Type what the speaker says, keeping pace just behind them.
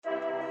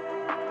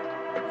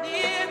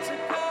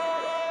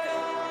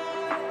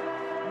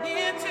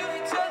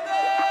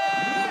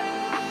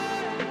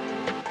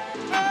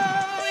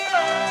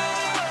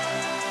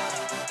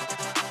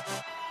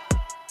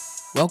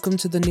Welcome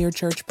to the Near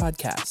Church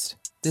Podcast.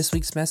 This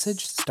week's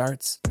message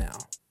starts now.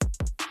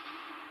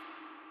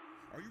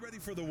 Are you ready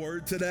for the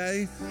word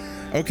today?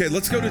 Okay,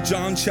 let's go to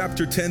John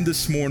chapter 10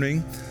 this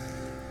morning.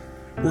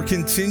 We're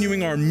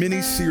continuing our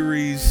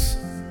mini-series,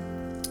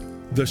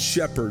 The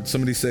Shepherd.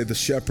 Somebody say The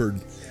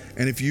Shepherd.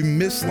 And if you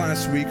missed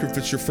last week, or if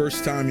it's your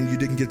first time and you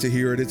didn't get to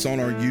hear it, it's on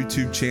our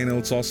YouTube channel.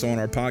 It's also on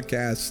our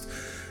podcast.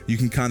 You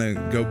can kind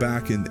of go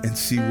back and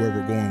see where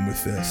we're going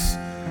with this.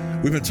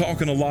 We've been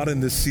talking a lot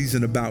in this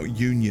season about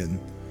union.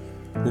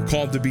 We're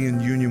called to be in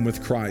union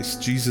with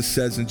Christ. Jesus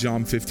says in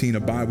John 15,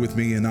 abide with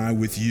me and I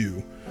with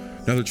you.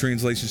 Another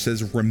translation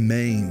says,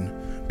 remain,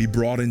 be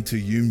brought into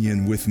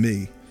union with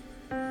me.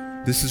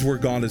 This is where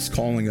God is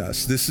calling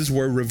us. This is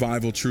where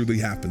revival truly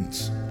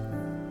happens,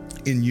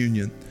 in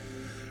union,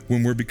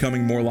 when we're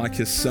becoming more like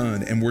his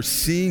son. And we're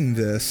seeing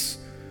this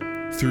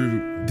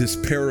through this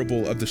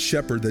parable of the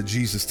shepherd that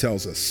Jesus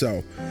tells us.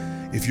 So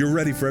if you're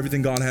ready for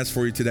everything God has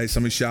for you today,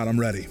 somebody shout, I'm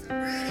ready.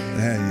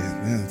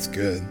 Yeah, that's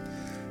good.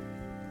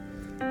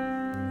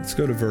 Let's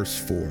go to verse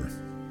 4.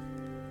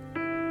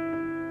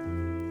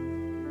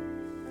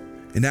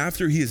 And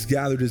after he has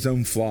gathered his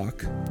own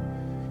flock,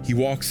 he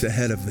walks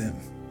ahead of them,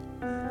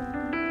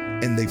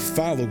 and they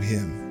follow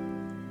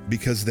him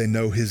because they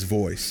know his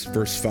voice.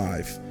 Verse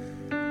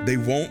 5. They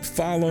won't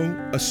follow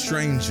a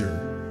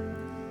stranger.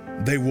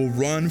 They will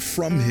run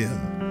from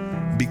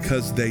him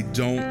because they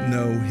don't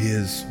know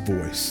his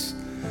voice.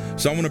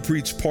 So I want to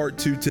preach part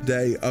 2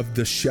 today of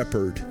the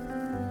shepherd.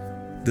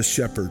 The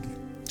shepherd.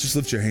 Just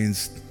lift your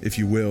hands, if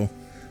you will.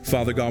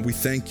 Father God, we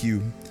thank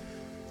you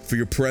for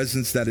your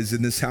presence that is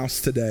in this house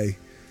today.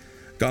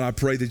 God, I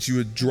pray that you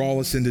would draw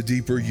us into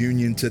deeper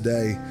union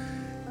today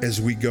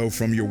as we go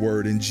from your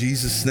word. In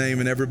Jesus'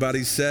 name, and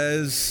everybody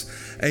says,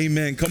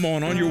 amen. Come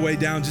on your way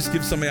down, just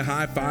give somebody a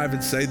high five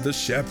and say, the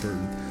shepherd.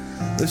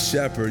 The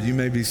shepherd. You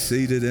may be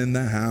seated in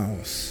the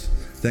house.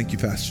 Thank you,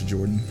 Pastor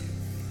Jordan.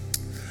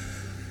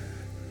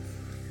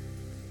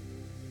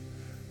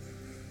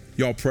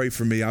 Y'all pray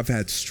for me. I've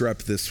had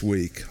strep this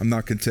week. I'm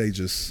not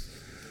contagious,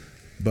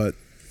 but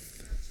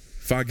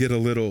if I get a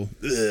little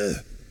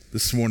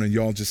this morning,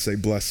 y'all just say,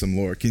 bless him,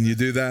 Lord. Can you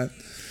do that?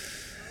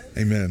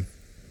 Amen.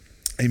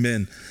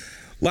 Amen.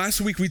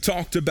 Last week we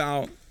talked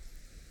about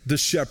the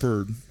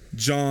shepherd,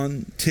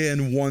 John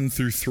 10, 1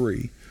 through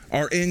 3.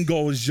 Our end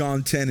goal is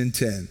John 10 and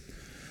 10.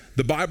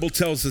 The Bible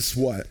tells us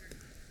what?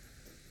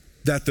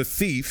 That the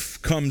thief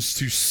comes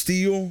to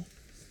steal,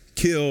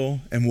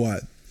 kill, and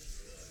what?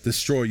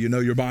 Destroy. You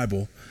know your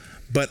Bible.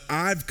 But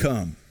I've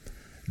come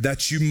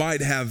that you might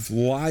have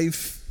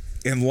life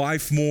and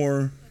life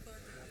more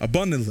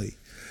abundantly.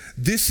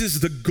 This is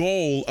the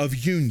goal of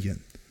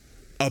union.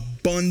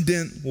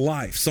 Abundant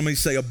life. Somebody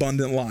say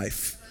abundant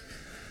life.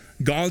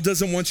 God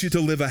doesn't want you to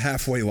live a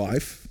halfway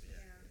life.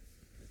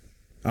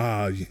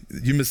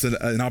 You missed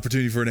an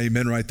opportunity for an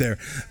amen right there.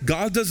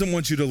 God doesn't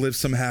want you to live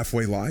some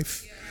halfway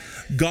life.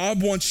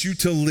 God wants you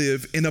to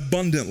live an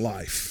abundant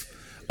life.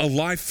 A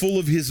life full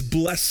of his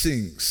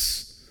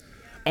blessings,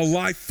 a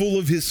life full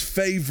of his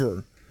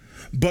favor,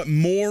 but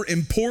more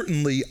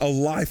importantly, a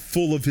life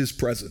full of his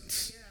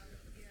presence.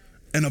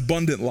 An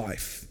abundant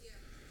life.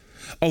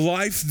 A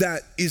life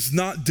that is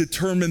not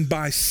determined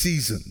by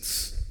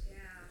seasons.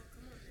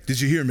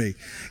 Did you hear me?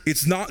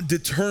 It's not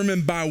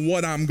determined by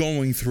what I'm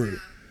going through.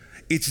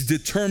 It's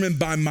determined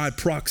by my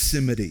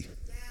proximity.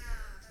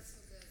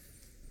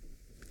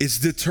 It's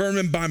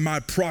determined by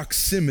my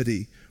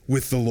proximity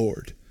with the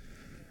Lord.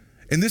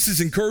 And this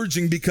is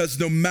encouraging because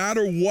no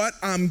matter what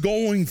I'm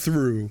going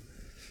through,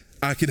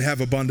 I can have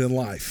abundant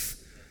life.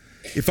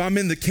 If I'm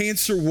in the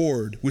cancer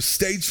ward with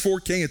stage 4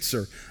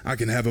 cancer, I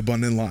can have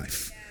abundant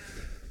life.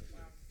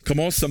 Come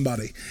on,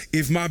 somebody.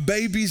 If my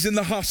baby's in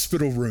the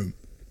hospital room,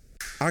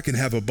 I can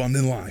have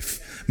abundant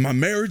life. My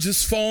marriage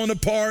is falling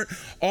apart.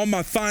 All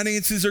my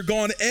finances are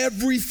gone.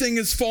 Everything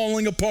is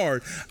falling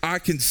apart. I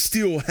can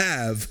still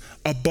have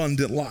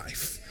abundant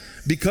life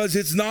because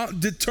it's not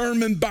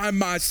determined by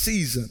my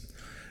season.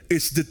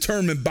 It's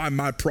determined by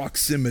my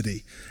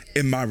proximity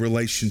in my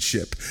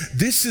relationship.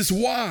 This is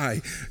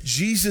why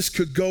Jesus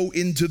could go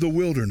into the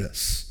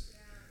wilderness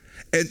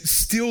and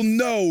still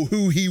know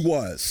who he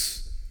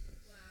was.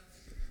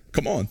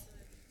 Come on.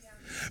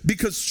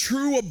 Because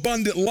true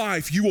abundant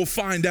life, you will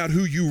find out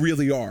who you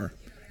really are.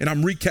 And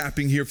I'm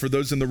recapping here for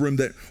those in the room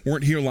that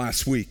weren't here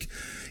last week.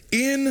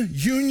 In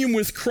union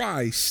with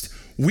Christ,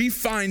 we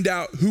find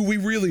out who we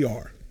really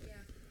are,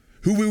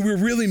 who we were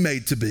really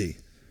made to be.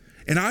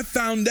 And I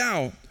found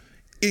out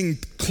in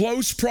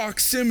close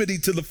proximity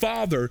to the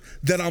Father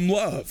that I'm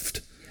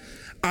loved.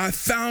 I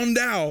found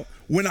out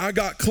when I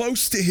got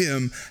close to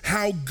him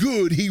how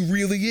good he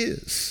really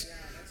is.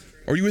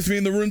 Are you with me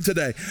in the room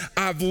today?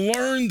 I've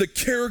learned the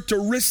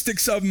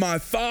characteristics of my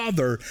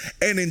Father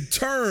and in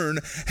turn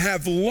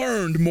have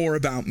learned more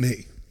about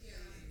me.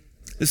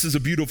 This is a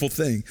beautiful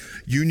thing.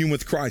 Union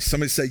with Christ.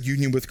 Somebody say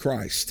union with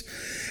Christ.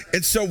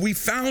 And so we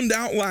found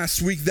out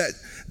last week that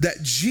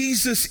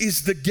Jesus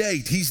is the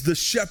gate. He's the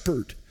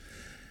shepherd.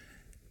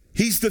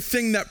 He's the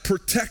thing that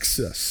protects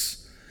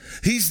us.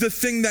 He's the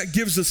thing that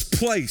gives us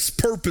place,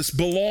 purpose,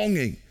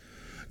 belonging.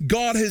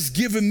 God has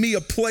given me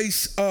a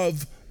place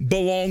of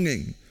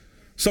belonging.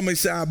 Somebody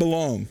say, I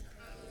belong.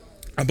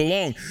 I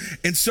belong.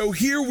 And so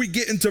here we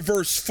get into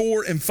verse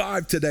 4 and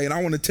 5 today, and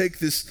I want to take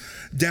this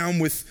down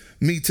with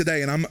me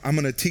today, and I'm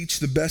going to teach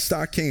the best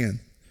I can.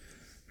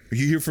 Are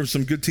you here for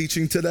some good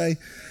teaching today?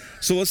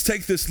 So let's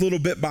take this little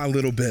bit by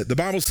little bit. The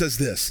Bible says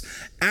this: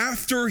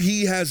 after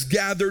he has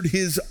gathered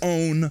his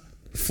own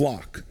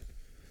flock.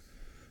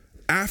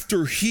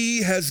 After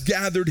he has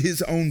gathered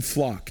his own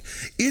flock.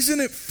 Isn't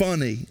it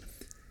funny?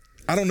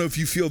 I don't know if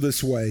you feel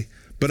this way,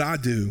 but I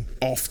do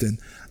often.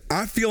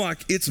 I feel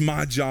like it's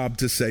my job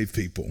to save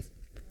people.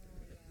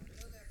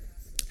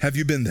 Have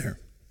you been there?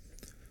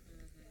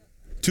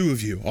 2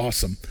 of you,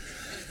 awesome.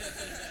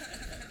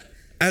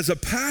 As a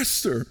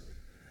pastor,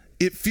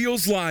 it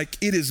feels like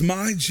it is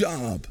my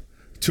job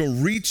to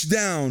reach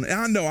down. And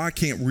I know I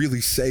can't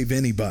really save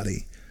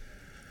anybody,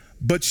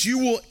 but you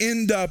will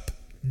end up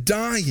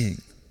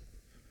dying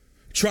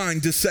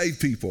trying to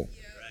save people.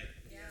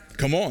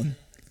 Come on.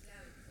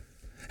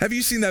 Have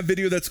you seen that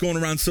video that's going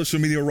around social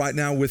media right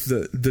now with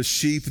the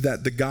sheep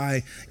that the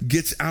guy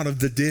gets out of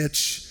the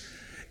ditch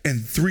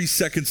and 3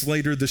 seconds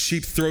later the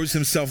sheep throws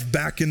himself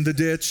back in the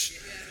ditch?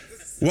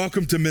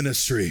 Welcome to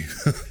ministry.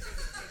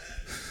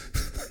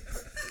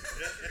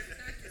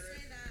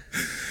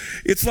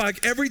 It's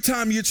like every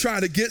time you try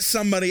to get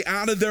somebody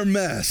out of their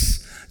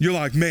mess, you're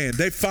like, man,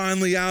 they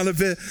finally out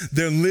of it.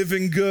 They're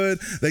living good.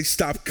 They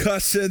stop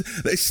cussing.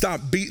 They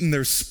stop beating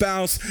their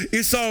spouse.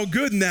 It's all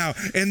good now.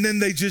 And then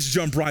they just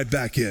jump right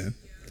back in.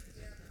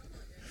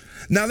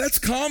 Now that's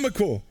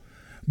comical.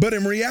 But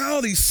in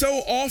reality,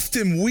 so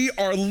often we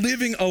are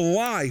living a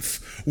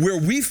life where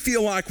we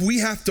feel like we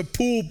have to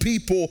pull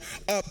people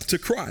up to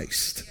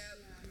Christ.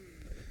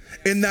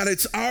 And that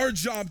it's our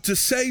job to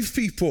save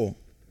people.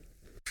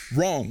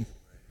 Wrong.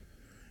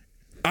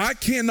 I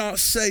cannot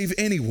save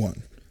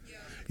anyone.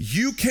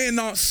 You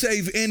cannot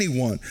save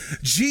anyone.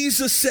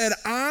 Jesus said,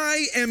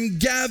 I am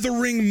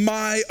gathering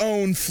my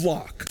own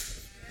flock.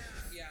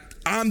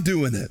 I'm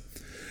doing it.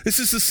 This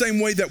is the same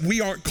way that we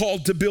aren't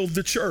called to build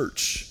the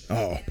church.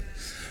 Oh,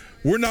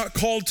 we're not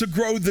called to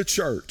grow the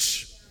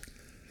church.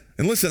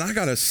 And listen, I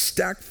got a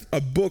stack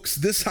of books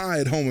this high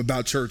at home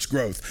about church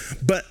growth.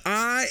 But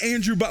I,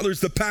 Andrew Butler, as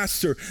the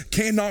pastor,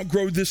 cannot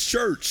grow this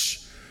church.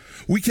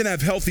 We can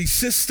have healthy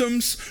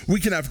systems, we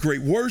can have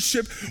great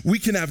worship, we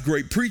can have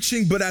great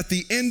preaching, but at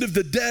the end of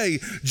the day,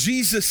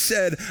 Jesus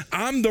said,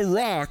 I'm the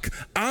rock,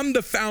 I'm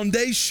the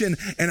foundation,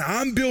 and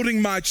I'm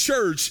building my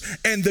church,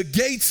 and the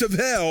gates of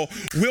hell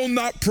will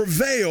not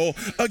prevail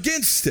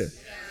against it.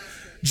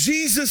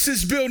 Jesus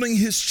is building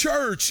his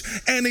church,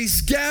 and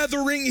he's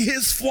gathering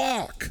his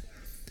flock.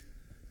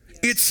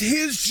 It's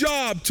his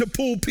job to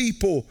pull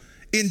people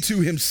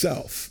into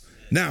himself.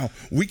 Now,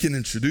 we can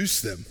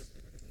introduce them.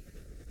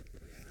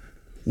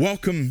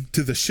 Welcome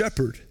to the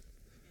shepherd.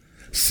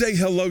 Say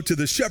hello to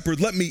the shepherd.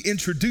 Let me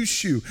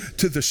introduce you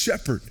to the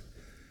shepherd.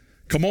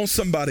 Come on,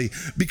 somebody,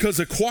 because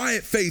a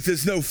quiet faith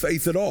is no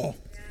faith at all.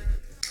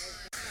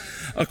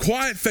 A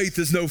quiet faith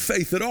is no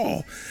faith at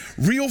all.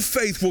 Real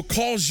faith will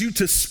cause you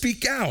to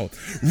speak out.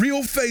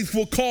 Real faith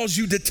will cause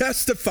you to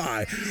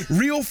testify.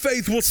 Real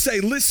faith will say,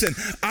 listen,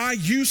 I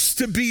used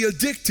to be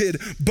addicted,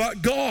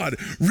 but God.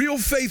 Real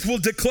faith will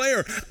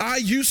declare, I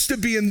used to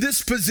be in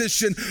this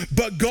position,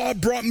 but God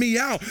brought me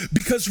out,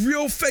 because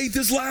real faith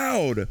is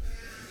loud.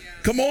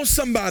 Come on,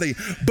 somebody.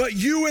 But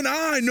you and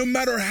I, no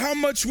matter how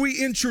much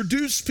we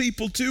introduce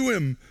people to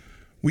him,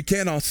 we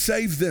cannot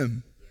save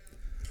them.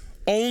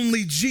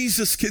 Only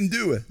Jesus can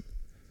do it.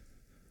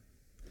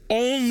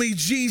 Only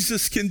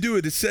Jesus can do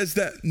it. It says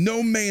that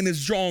no man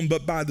is drawn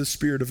but by the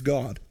Spirit of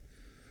God.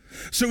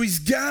 So he's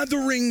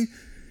gathering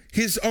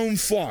his own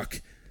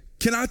flock.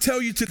 Can I tell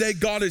you today,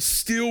 God is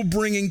still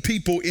bringing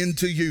people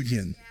into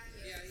union.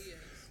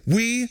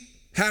 We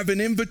have an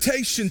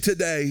invitation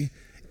today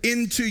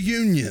into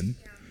union.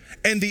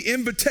 And the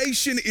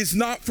invitation is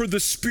not for the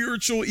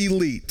spiritual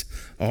elite.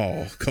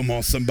 Oh, come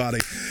on, somebody.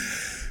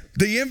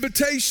 The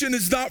invitation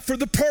is not for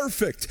the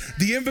perfect.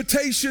 The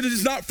invitation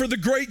is not for the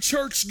great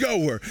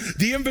churchgoer.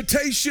 The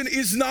invitation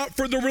is not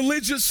for the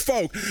religious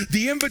folk.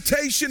 The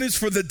invitation is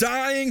for the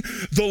dying,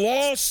 the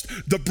lost,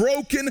 the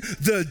broken,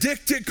 the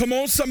addicted. Come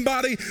on,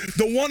 somebody.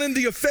 The one in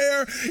the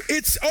affair.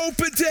 It's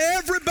open to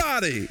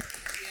everybody.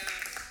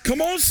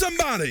 Come on,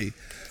 somebody.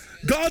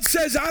 God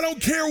says, I don't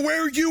care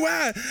where you're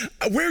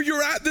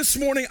at this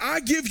morning. I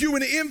give you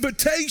an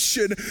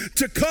invitation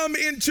to come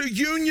into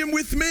union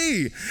with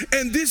me.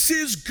 And this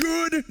is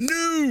good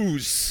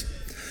news.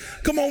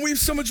 Come on, we have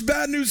so much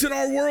bad news in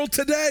our world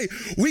today.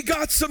 We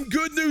got some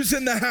good news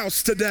in the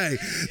house today.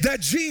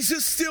 That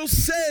Jesus still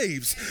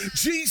saves.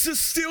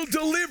 Jesus still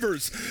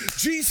delivers.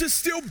 Jesus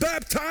still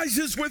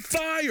baptizes with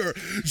fire.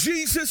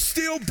 Jesus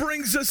still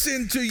brings us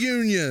into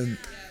union.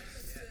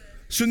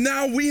 So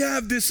now we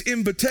have this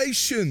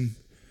invitation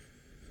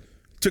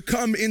to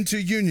come into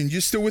union. You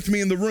still with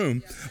me in the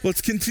room?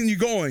 Let's continue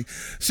going.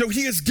 So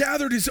he has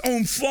gathered his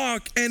own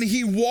flock and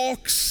he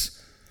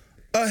walks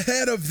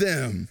ahead of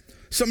them.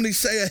 Somebody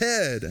say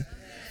ahead.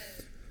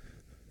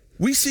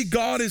 We see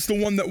God as the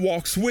one that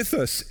walks with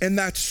us, and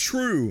that's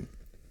true.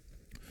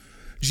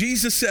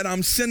 Jesus said,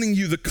 I'm sending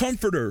you the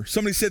comforter.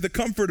 Somebody say the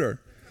comforter.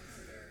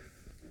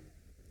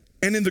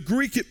 And in the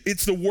Greek,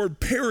 it's the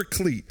word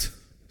paraclete.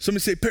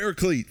 Somebody say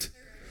paraclete.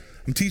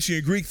 I'm teaching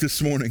you Greek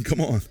this morning.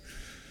 Come on.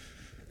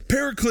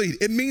 Paraclete,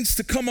 it means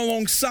to come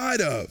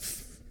alongside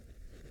of.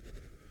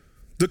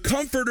 The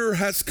comforter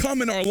has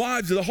come in our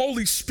lives. The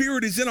Holy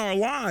Spirit is in our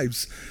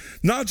lives,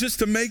 not just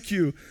to make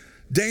you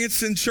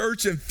dance in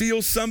church and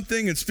feel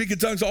something and speak in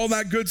tongues, all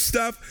that good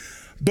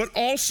stuff, but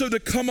also to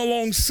come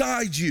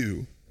alongside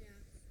you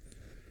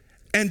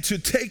and to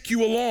take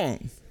you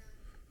along.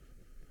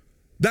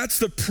 That's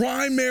the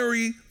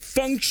primary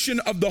function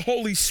of the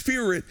Holy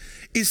Spirit,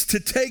 is to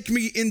take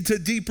me into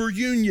deeper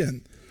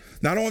union.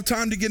 Now, I don't have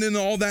time to get into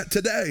all that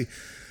today,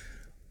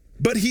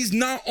 but he's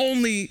not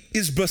only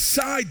is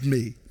beside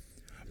me,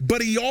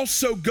 but he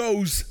also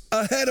goes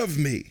ahead of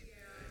me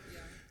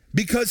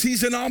because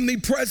he's an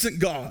omnipresent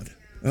God.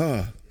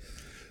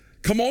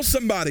 Come on,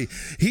 somebody.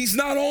 He's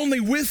not only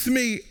with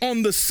me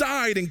on the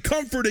side and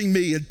comforting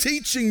me and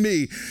teaching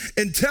me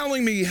and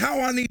telling me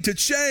how I need to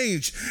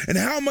change and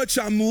how much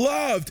I'm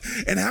loved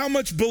and how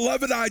much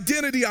beloved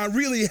identity I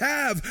really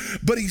have,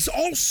 but he's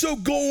also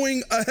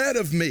going ahead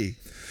of me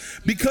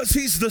because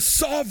he's the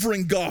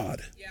sovereign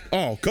God.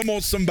 Oh, come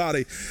on,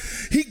 somebody.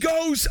 He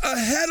goes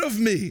ahead of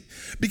me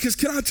because,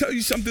 can I tell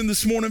you something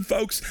this morning,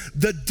 folks?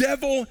 The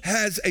devil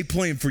has a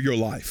plan for your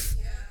life.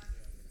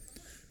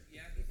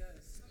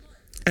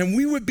 And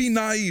we would be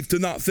naive to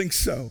not think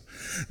so.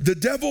 The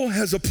devil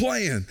has a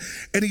plan,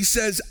 and he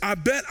says, I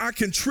bet I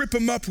can trip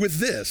him up with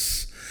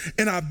this,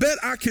 and I bet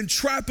I can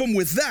trap him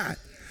with that.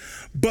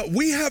 But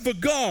we have a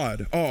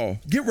God. Oh,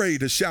 get ready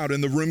to shout in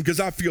the room because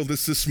I feel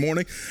this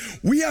morning.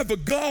 We have a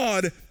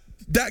God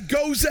that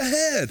goes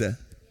ahead.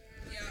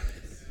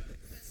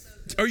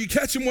 Are you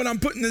catching what I'm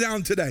putting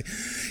down today?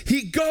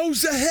 He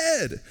goes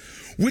ahead,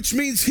 which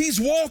means he's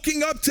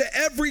walking up to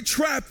every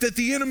trap that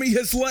the enemy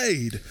has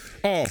laid.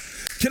 Oh,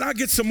 can I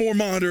get some more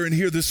monitor in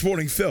here this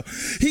morning, Phil?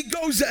 He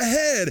goes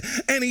ahead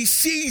and he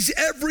sees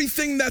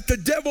everything that the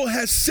devil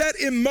has set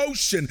in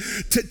motion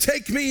to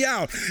take me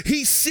out.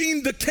 He's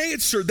seen the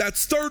cancer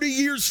that's 30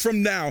 years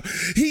from now.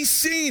 He's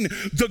seen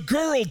the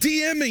girl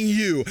DMing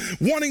you,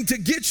 wanting to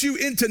get you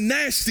into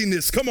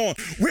nastiness. Come on,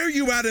 where are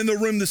you at in the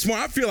room this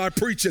morning? I feel like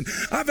preaching.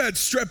 I've had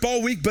strep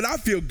all week, but I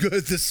feel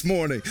good this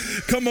morning.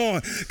 Come on,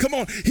 come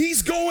on.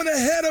 He's going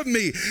ahead of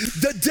me.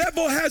 The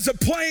devil has a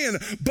plan,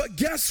 but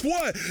guess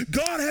what?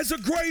 God has a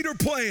greater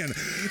plan.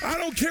 I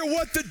don't care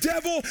what the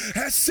devil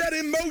has set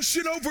in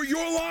motion over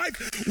your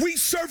life. We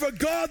serve a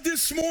God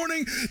this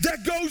morning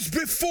that goes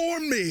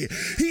before me.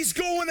 He's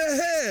going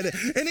ahead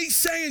and he's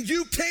saying,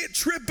 you can't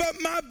trip up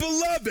my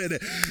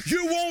beloved.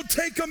 You won't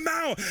take them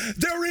out.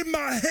 They're in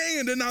my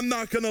hand and I'm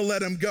not going to let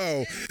them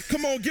go.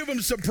 Come on, give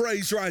him some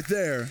praise right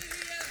there.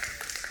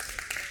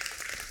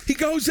 He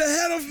goes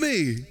ahead of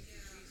me.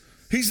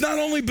 He's not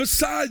only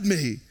beside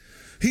me,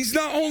 he's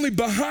not only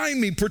behind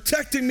me,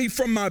 protecting me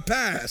from my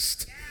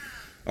past.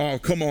 Oh,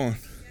 come on.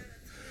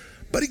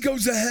 But he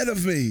goes ahead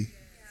of me.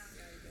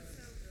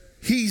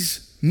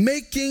 He's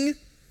making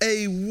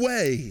a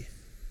way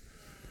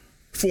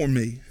for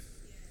me.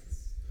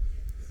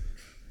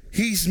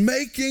 He's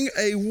making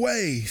a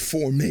way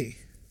for me.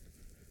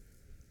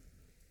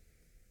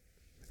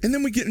 And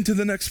then we get into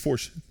the next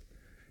portion.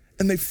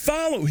 And they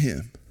follow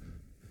him.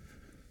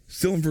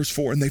 Still in verse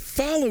 4. And they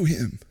follow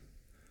him.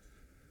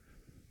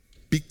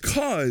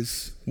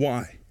 Because,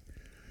 why?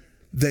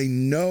 They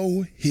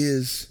know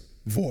his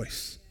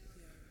voice.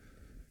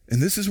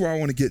 And this is where I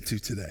want to get to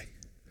today.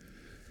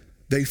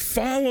 They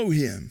follow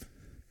him.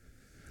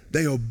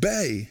 They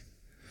obey.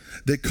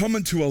 They come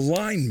into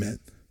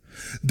alignment.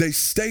 They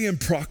stay in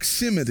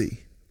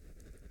proximity.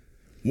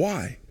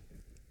 Why?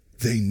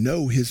 They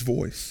know his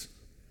voice.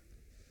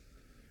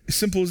 As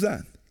simple as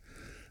that.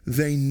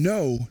 They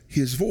know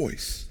his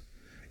voice.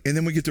 And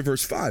then we get to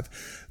verse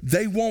 5.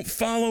 They won't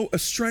follow a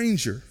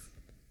stranger.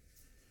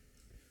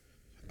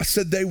 I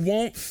said they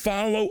won't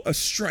follow a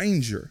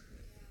stranger.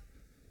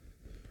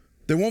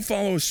 They won't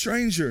follow a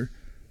stranger.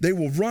 They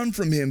will run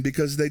from him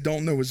because they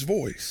don't know his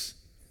voice.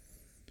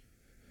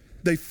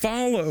 They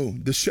follow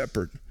the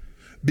shepherd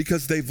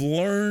because they've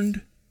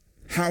learned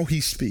how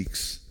he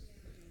speaks.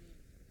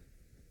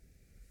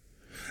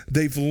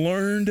 They've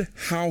learned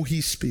how he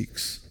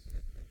speaks.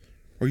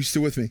 Are you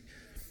still with me?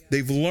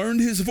 They've learned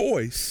his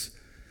voice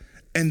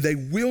and they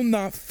will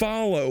not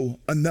follow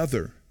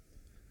another,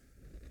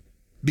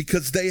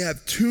 because they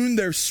have tuned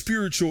their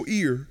spiritual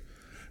ear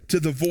to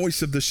the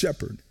voice of the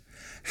shepherd.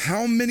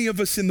 How many of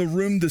us in the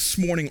room this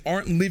morning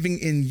aren't living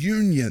in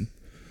union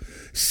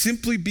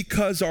simply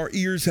because our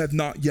ears have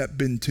not yet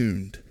been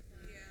tuned?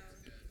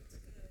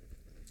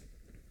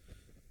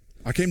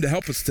 I came to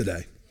help us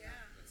today.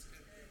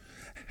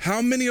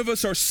 How many of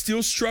us are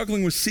still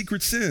struggling with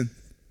secret sin?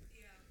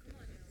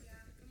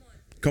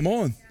 Come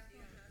on.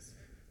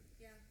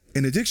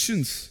 And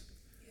addictions.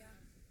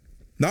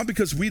 Not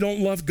because we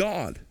don't love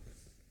God.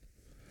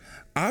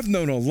 I've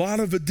known a lot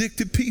of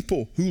addicted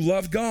people who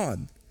love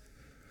God.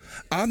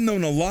 I've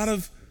known a lot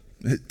of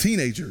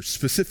teenagers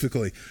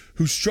specifically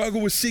who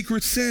struggle with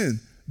secret sin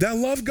that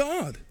love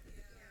God,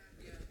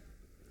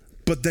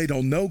 but they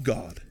don't know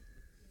God.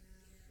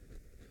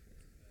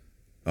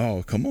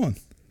 Oh, come on.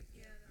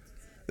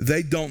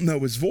 They don't know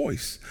his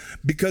voice,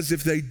 because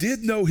if they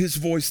did know his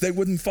voice, they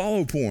wouldn't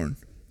follow porn.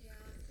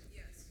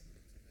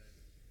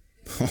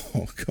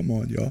 Oh, come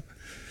on, y'all.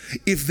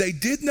 If they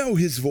did know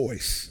his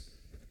voice,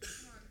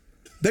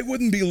 they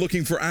wouldn't be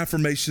looking for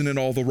affirmation in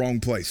all the wrong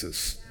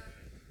places.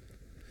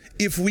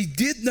 If we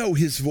did know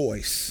his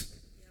voice,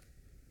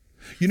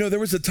 you know, there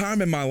was a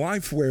time in my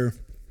life where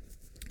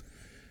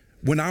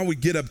when I would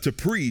get up to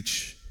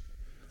preach,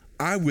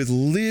 I would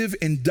live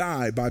and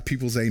die by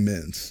people's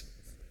amens.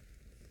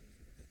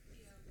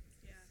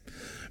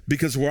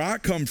 Because where I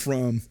come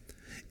from,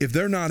 if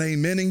they're not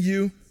amening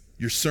you,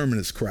 your sermon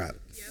is crap.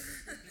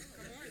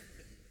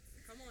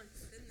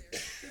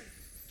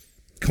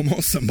 Come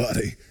on,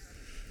 somebody.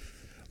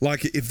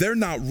 Like, if they're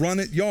not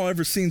running, y'all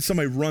ever seen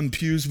somebody run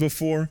pews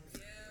before?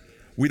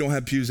 We don't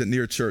have pews at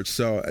Near Church,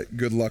 so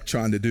good luck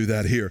trying to do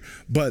that here.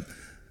 But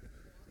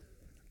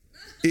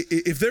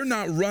if they're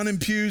not running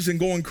pews and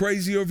going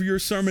crazy over your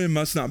sermon, it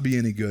must not be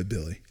any good,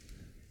 Billy.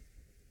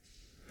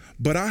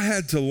 But I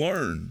had to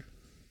learn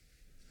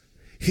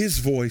his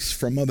voice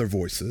from other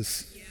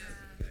voices.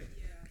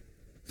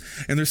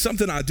 And there's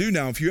something I do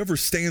now. If you ever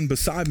stand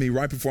beside me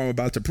right before I'm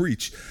about to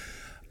preach,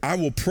 I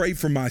will pray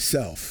for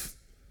myself.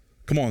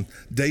 Come on,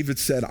 David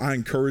said, I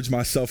encourage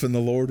myself in the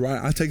Lord,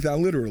 right? I take that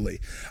literally.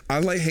 I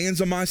lay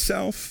hands on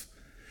myself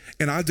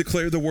and I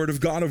declare the word of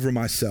God over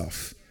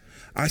myself.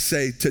 I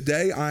say,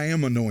 today I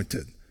am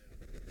anointed.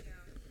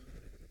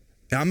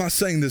 And I'm not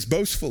saying this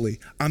boastfully.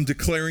 I'm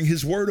declaring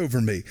his word over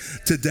me.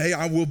 Today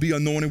I will be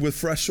anointed with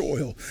fresh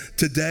oil.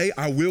 Today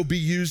I will be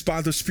used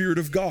by the Spirit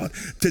of God.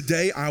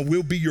 Today I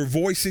will be your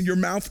voice and your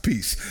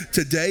mouthpiece.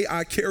 Today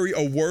I carry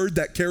a word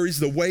that carries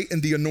the weight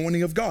and the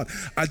anointing of God.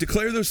 I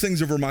declare those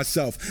things over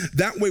myself.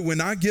 That way when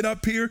I get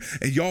up here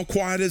and y'all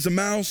quiet as a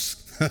mouse,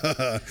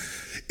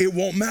 it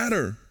won't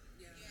matter.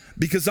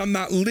 Because I'm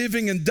not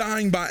living and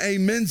dying by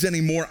amens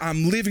anymore.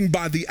 I'm living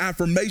by the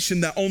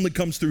affirmation that only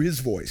comes through his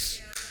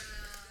voice.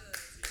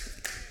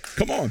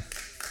 Come on.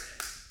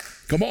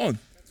 Come on.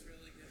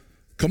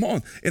 Come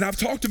on. And I've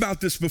talked about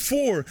this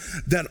before,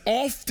 that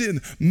often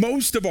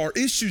most of our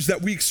issues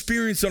that we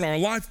experience in our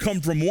life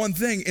come from one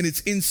thing, and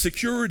it's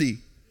insecurity.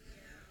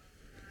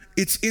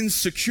 It's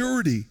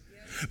insecurity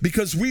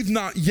because we've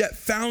not yet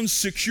found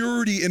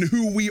security in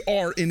who we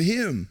are in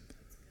him.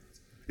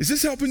 Is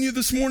this helping you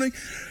this morning?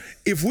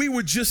 If we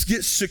would just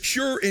get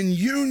secure in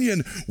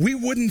union, we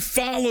wouldn't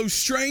follow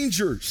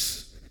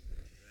strangers.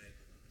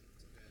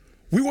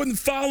 We wouldn't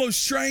follow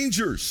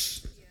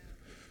strangers,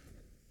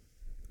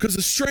 because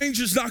a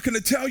stranger's not going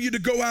to tell you to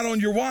go out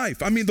on your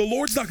wife. I mean, the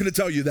Lord's not going to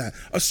tell you that.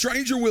 A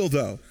stranger will,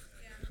 though.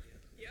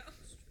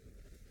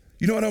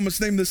 You know what I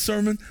almost named this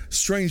sermon?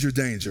 Stranger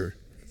Danger.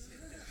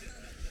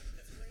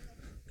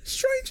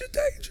 Stranger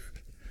Danger.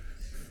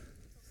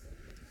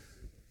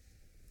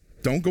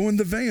 Don't go in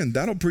the van.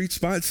 That'll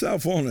preach by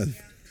itself, won't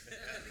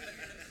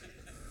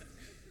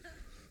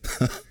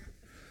it?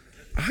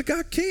 I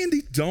got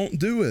candy. Don't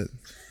do it.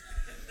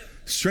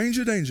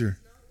 Stranger danger.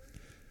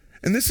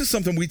 And this is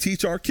something we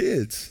teach our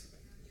kids.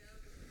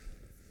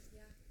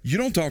 You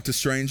don't talk to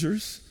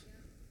strangers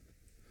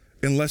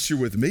unless you're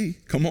with me.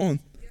 Come on.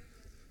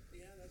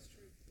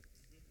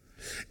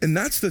 And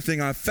that's the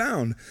thing I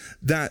found,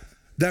 that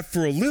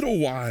for a little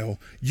while,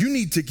 you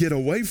need to get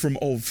away from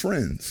old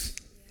friends.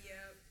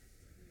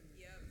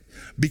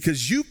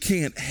 Because you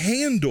can't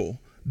handle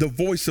the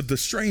voice of the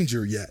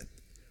stranger yet.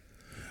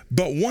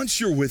 But once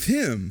you're with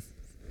him,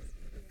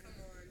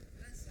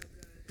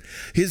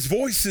 his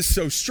voice is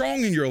so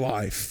strong in your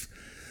life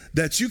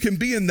that you can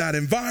be in that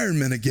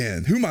environment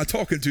again. Who am I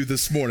talking to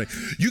this morning?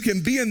 You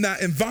can be in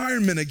that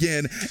environment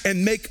again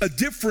and make a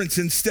difference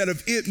instead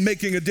of it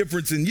making a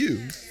difference in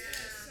you.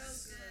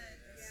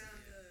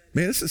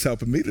 Man, this is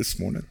helping me this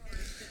morning.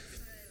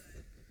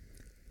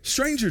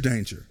 Stranger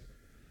danger.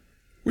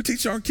 We're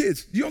teaching our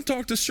kids, you don't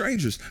talk to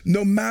strangers,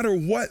 no matter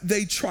what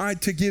they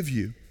tried to give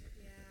you.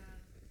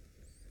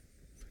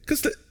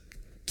 Because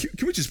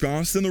can we just be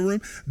honest in the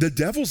room? The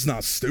devil's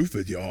not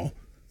stupid, y'all.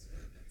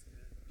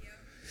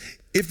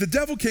 If the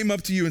devil came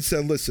up to you and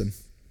said, listen,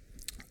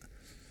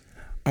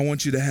 I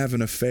want you to have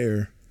an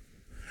affair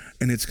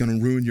and it's going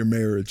to ruin your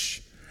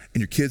marriage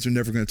and your kids are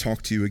never going to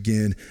talk to you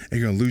again and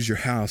you're going to lose your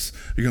house,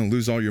 you're going to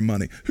lose all your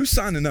money. Who's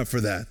signing up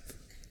for that?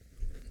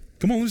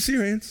 Come on, let's see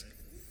your hands.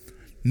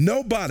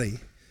 Nobody.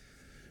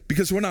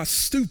 Because we're not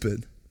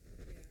stupid.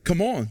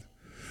 Come on.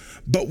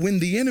 But when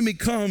the enemy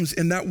comes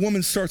and that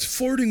woman starts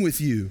flirting with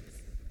you,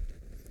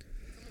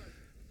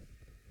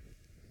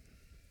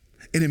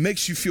 and it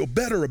makes you feel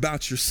better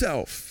about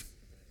yourself,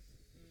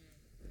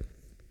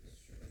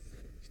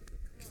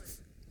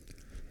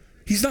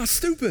 he's not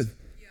stupid.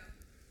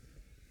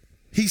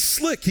 He's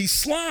slick. He's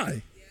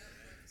sly.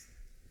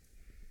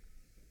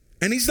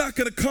 And he's not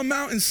going to come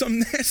out in some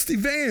nasty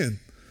van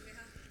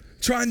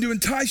trying to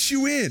entice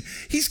you in.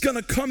 He's going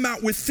to come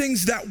out with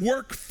things that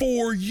work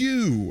for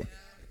you.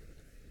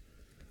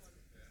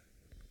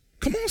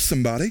 Come on,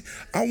 somebody.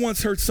 I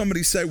once heard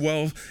somebody say,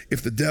 well,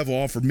 if the devil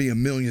offered me $1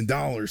 million,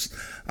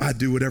 I'd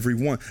do whatever he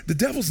wants. The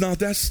devil's not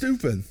that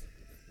stupid.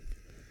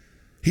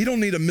 He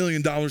don't need $1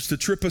 million to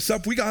trip us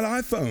up. We got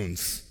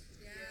iPhones.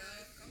 Yeah.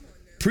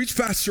 Preach,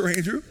 Pastor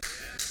Andrew.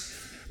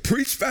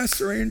 Preach,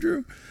 Pastor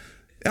Andrew.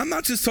 I'm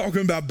not just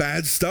talking about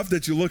bad stuff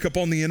that you look up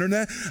on the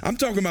internet. I'm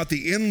talking about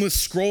the endless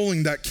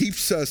scrolling that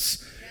keeps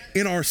us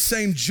in our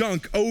same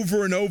junk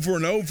over and over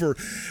and over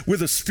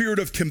with a spirit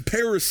of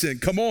comparison.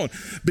 Come on.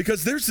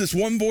 Because there's this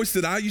one voice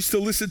that I used to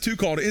listen to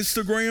called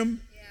Instagram.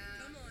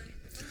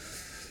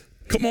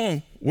 Come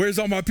on. Where's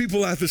all my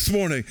people at this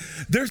morning?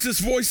 There's this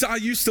voice I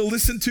used to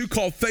listen to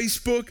called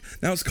Facebook.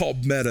 Now it's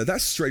called Meta.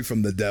 That's straight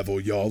from the devil,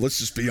 y'all. Let's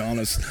just be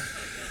honest.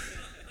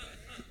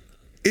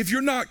 If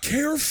you're not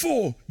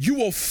careful, you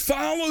will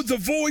follow the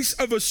voice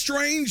of a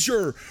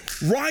stranger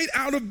right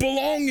out of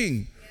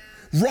belonging,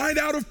 right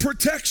out of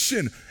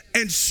protection,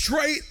 and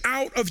straight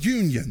out of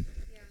union.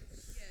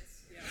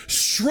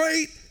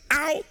 Straight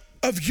out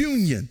of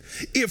union.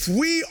 If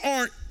we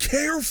aren't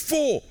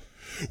careful,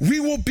 we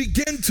will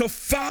begin to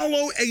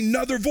follow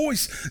another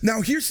voice.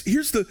 Now, here's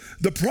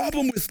the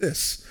problem with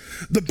this.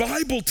 The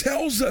Bible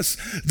tells us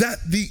that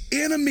the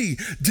enemy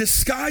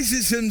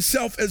disguises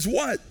himself as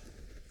what?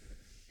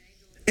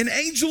 An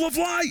angel of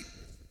light.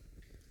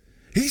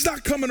 He's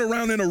not coming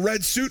around in a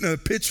red suit and a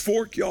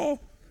pitchfork, y'all.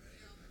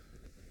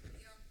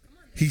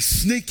 He's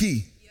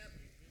sneaky.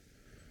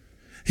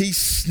 He's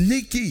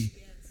sneaky.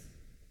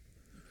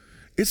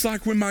 It's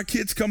like when my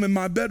kids come in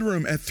my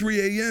bedroom at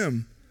 3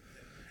 a.m.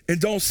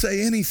 and don't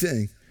say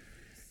anything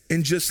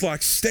and just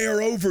like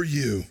stare over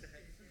you.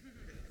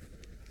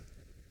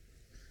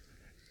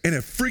 And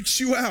it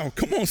freaks you out.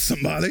 Come on,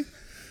 somebody.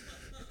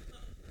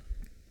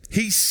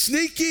 He's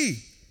sneaky.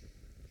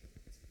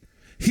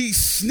 He's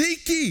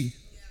sneaky.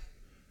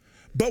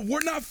 But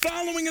we're not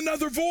following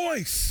another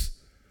voice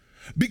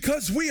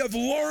because we have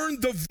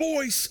learned the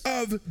voice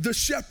of the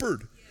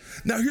shepherd.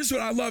 Now, here's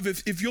what I love.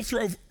 If you'll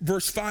throw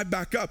verse 5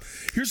 back up,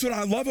 here's what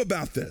I love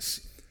about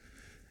this.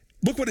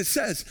 Look what it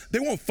says. They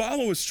won't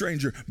follow a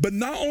stranger, but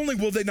not only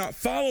will they not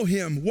follow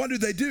him, what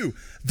do?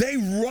 They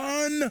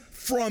run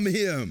from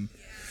him.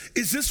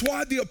 Is this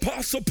why the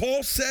Apostle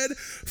Paul said,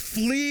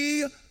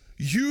 flee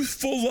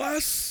youthful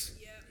lusts?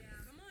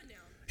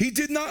 He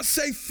did not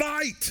say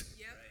fight.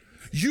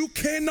 You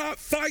cannot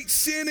fight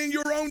sin in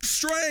your own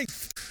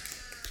strength.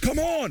 Come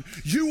on.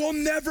 You will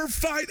never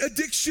fight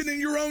addiction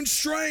in your own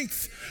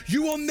strength.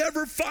 You will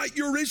never fight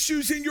your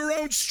issues in your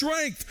own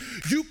strength.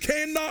 You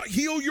cannot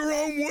heal your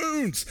own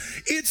wounds.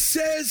 It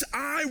says,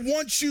 I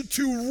want you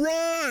to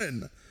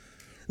run.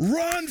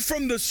 Run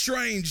from the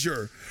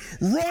stranger.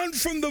 Run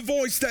from the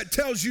voice that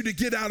tells you to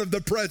get out of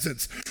the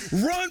presence.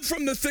 Run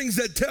from the things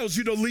that tells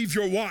you to leave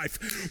your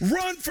wife.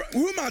 Run from,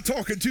 who am I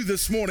talking to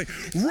this morning?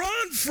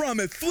 Run from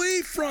it.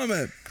 Flee from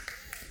it.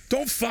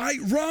 Don't fight,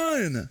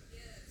 run.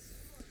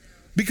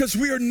 Because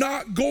we are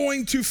not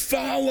going to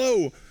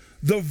follow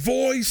the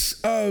voice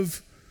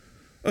of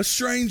a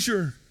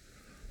stranger.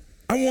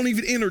 I won't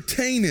even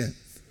entertain it.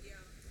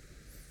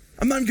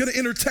 I'm not even going to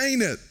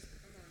entertain it.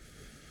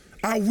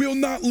 I will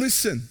not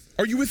listen.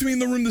 Are you with me in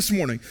the room this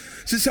morning?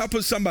 Is this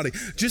helping somebody?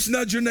 Just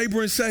nudge your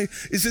neighbor and say,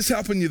 is this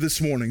helping you this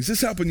morning? Is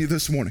this helping you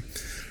this morning?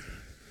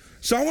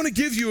 So I want to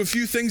give you a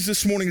few things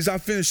this morning as I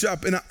finish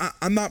up. And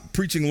I'm not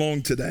preaching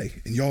long today.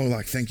 And y'all are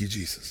like, thank you,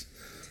 Jesus.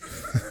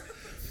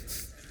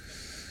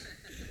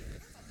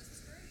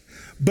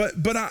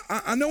 But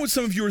I know what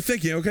some of you are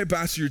thinking. Okay,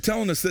 Pastor, you're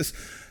telling us this.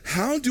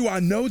 How do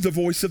I know the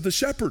voice of the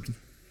shepherd?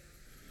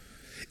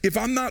 If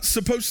I'm not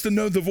supposed to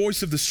know the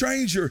voice of the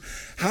stranger,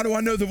 how do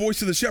I know the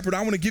voice of the shepherd?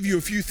 I want to give you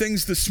a few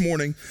things this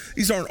morning.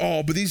 These aren't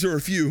all, but these are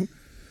a few.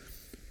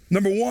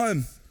 Number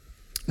one,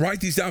 write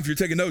these down if you're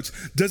taking notes.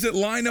 Does it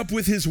line up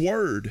with his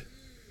word?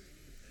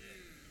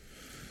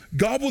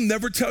 God will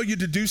never tell you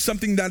to do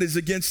something that is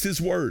against his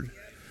word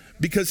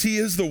because he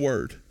is the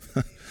word.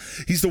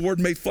 He's the word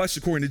made flesh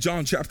according to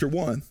John chapter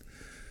 1.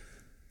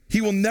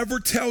 He will never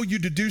tell you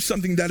to do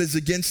something that is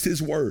against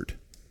his word.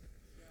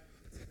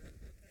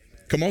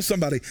 Come on,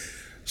 somebody.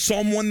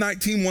 Psalm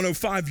 119,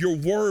 105, your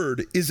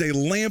word is a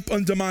lamp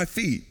unto my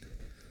feet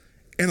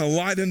and a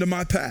light unto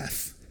my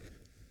path.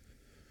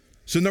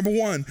 So number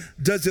one,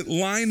 does it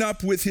line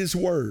up with his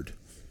word?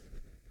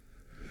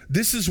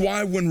 This is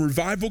why when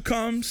revival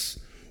comes,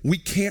 we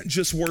can't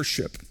just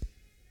worship.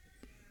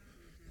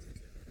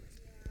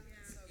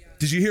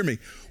 Did you hear me?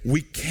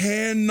 We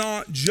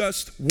cannot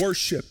just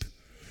worship.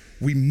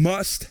 We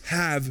must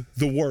have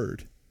the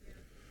word.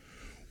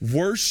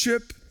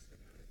 Worship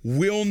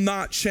will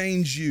not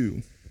change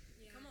you.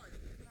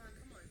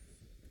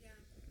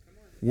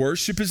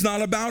 Worship is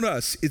not about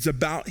us. It's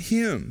about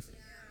him.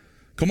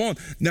 Come on.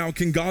 Now,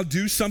 can God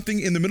do something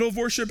in the middle of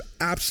worship?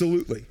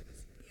 Absolutely.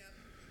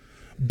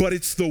 But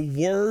it's the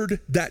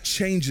word that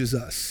changes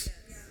us.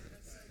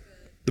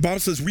 The Bible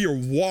says we are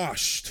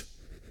washed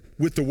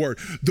with the word.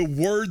 The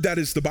word that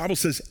is, the Bible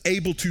says,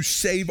 able to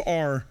save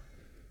our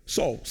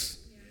souls.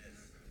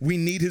 We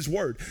need his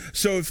word.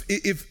 So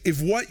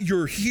if what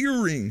you're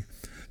hearing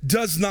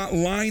does not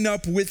line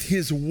up with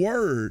his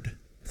word,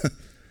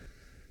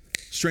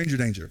 stranger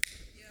danger.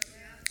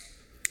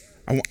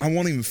 I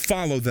won't even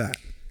follow that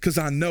because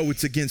I know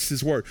it's against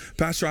his word.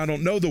 Pastor, I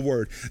don't know the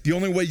word. The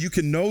only way you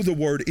can know the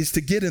word is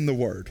to get in the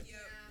word.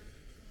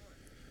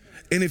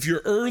 And if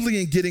you're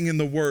early in getting in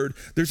the word,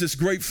 there's this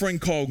great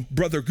friend called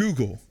Brother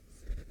Google.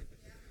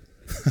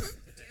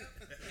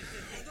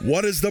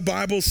 What does the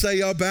Bible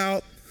say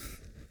about?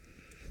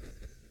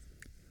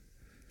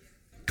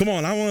 Come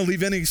on, I don't want to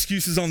leave any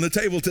excuses on the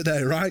table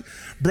today, right?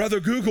 Brother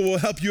Google will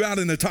help you out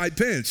in a tight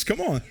pinch.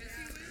 Come on.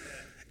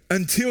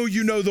 Until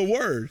you know the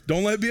word.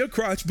 Don't let it be a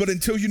crutch, but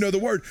until you know the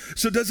word.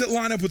 So does it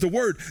line up with the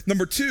word?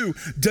 Number 2,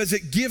 does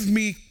it give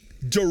me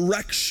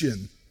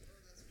direction?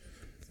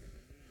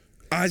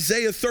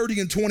 Isaiah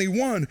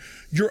 30:21,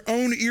 your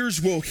own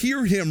ears will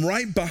hear him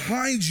right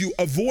behind you.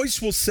 A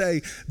voice will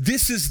say,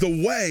 this is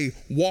the way,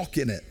 walk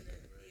in it.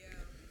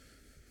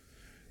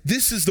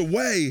 This is the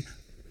way,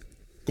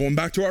 going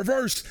back to our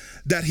verse,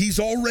 that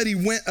he's already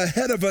went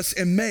ahead of us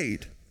and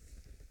made.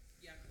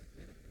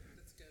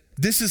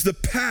 This is the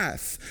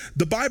path.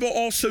 The Bible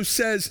also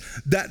says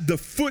that the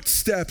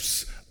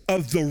footsteps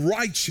of the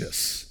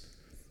righteous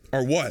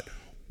are what?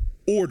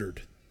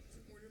 Ordered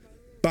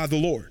by the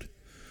Lord.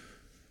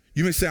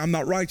 You may say, I'm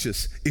not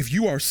righteous. If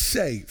you are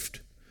saved,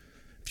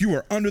 if you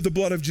are under the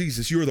blood of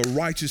Jesus, you are the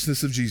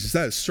righteousness of Jesus.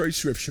 That is straight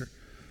scripture.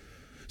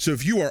 So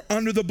if you are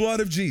under the blood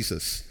of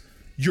Jesus,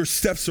 your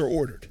steps are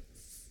ordered.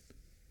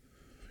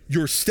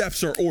 Your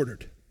steps are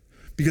ordered.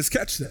 Because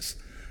catch this.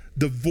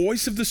 The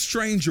voice of the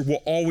stranger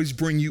will always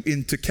bring you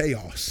into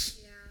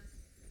chaos.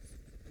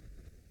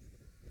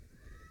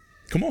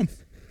 Come on.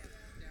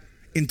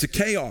 Into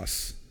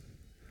chaos,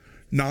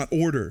 not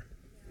order.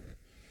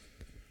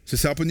 Is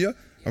this helping you?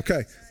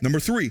 Okay. Number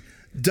 3,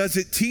 does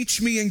it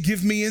teach me and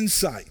give me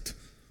insight?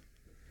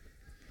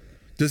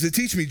 Does it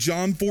teach me?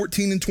 John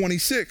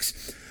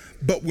 14:26.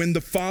 But when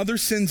the Father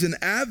sends an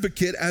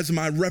advocate as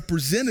my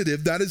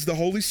representative, that is the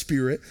Holy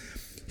Spirit,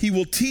 he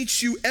will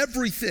teach you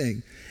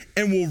everything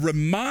and will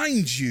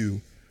remind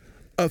you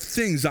of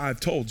things I've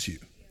told you.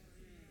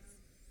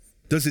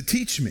 Does it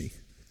teach me?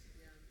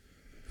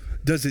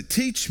 Does it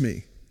teach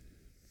me?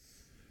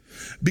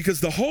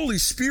 Because the Holy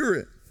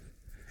Spirit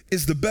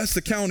is the best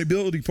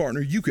accountability partner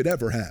you could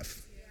ever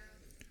have.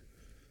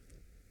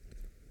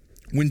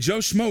 When Joe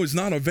Schmo is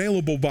not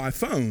available by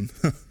phone,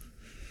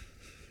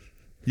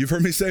 you've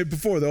heard me say it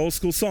before, the old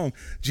school song,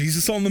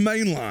 Jesus on the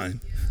main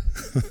line.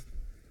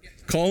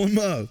 Call him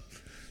up.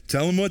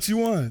 Tell him what you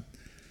want.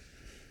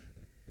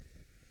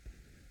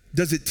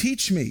 Does it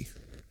teach me?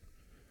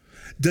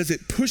 Does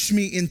it push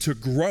me into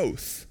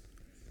growth?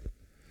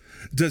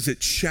 Does it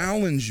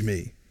challenge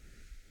me?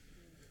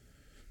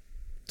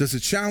 Does it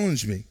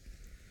challenge me?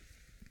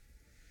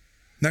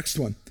 Next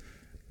one.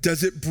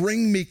 Does it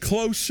bring me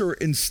closer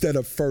instead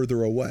of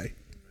further away?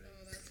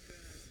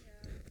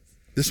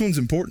 This one's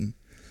important.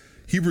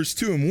 Hebrews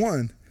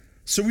 2:1.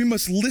 So we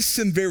must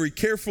listen very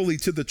carefully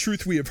to the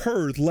truth we have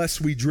heard,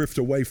 lest we drift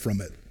away from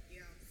it.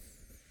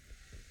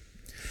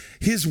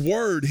 His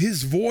word,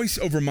 his voice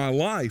over my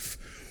life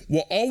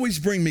will always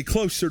bring me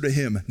closer to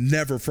him,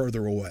 never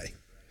further away.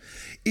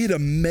 It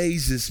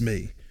amazes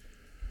me,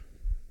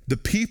 the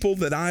people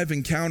that I've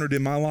encountered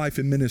in my life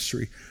in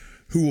ministry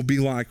who will be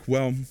like,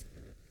 well,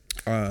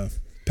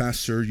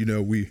 Pastor,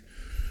 we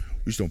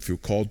just don't feel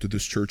called to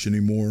this church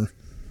anymore.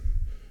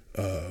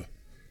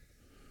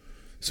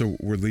 So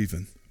we're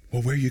leaving.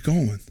 Well, where are you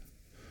going?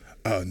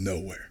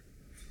 Nowhere.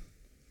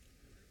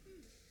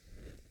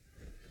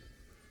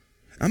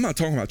 I'm not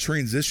talking about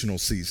transitional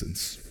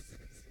seasons.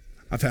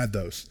 I've had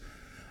those.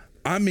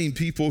 I mean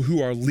people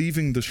who are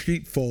leaving the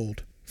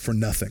sheepfold for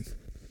nothing.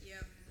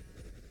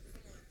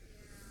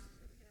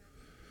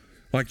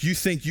 Like you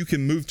think you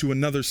can move to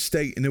another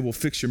state and it will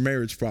fix your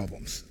marriage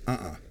problems.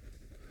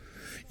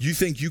 You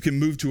think you can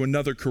move to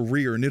another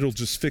career and it'll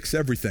just fix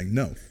everything.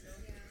 No.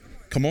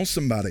 Come on,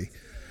 somebody.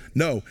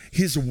 No,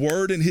 his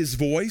word and his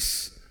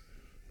voice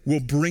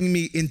will bring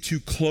me into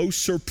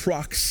closer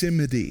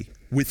proximity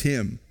with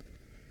him.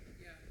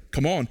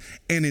 Come on.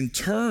 And in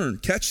turn,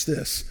 catch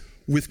this,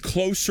 with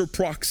closer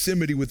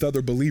proximity with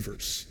other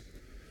believers.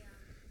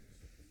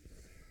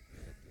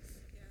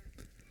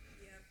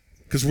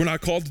 Because we're not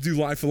called to do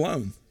life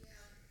alone.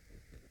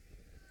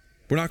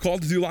 We're not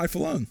called to do life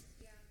alone.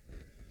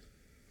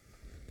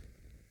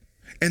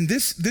 And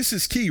this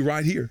is key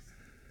right here.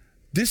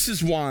 This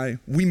is why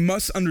we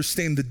must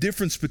understand the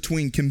difference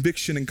between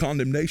conviction and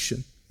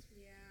condemnation.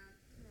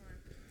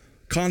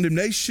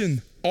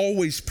 Condemnation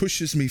always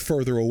pushes me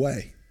further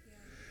away.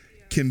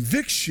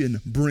 Conviction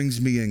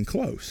brings me in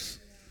close.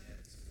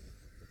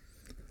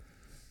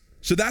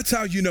 So that's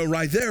how you know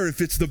right there if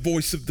it's the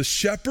voice of the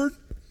shepherd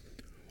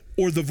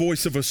or the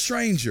voice of a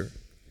stranger.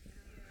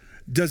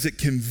 Does it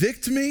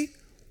convict me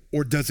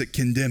or does it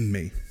condemn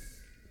me?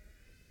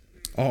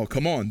 Oh,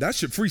 come on. That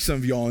should free some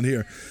of y'all in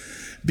here.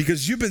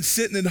 Because you've been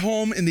sitting at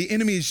home and the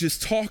enemy is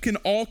just talking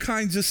all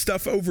kinds of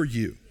stuff over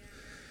you.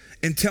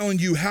 and telling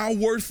you how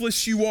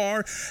worthless you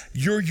are,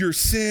 you're your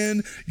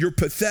sin, you're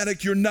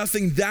pathetic, you're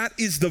nothing. That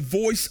is the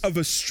voice of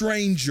a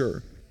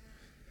stranger.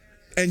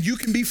 And you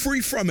can be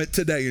free from it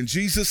today in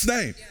Jesus'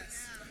 name.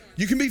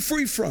 You can be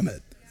free from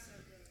it.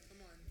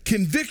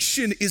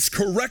 Conviction is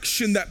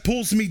correction that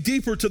pulls me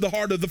deeper to the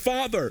heart of the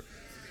Father.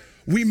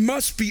 We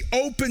must be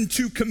open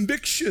to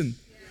conviction.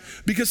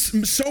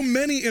 Because so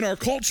many in our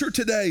culture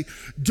today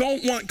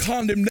don't want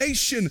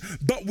condemnation,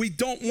 but we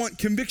don't want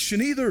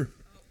conviction either.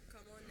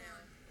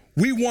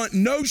 We want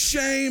no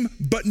shame,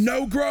 but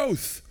no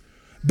growth.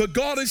 But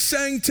God is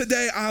saying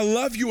today, I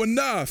love you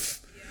enough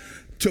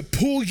to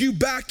pull you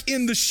back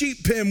in the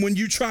sheep pen when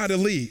you try to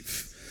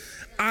leave.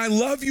 I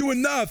love you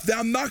enough that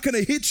I'm not going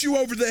to hit you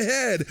over the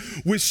head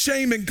with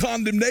shame and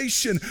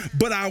condemnation,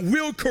 but I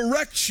will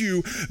correct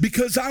you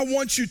because I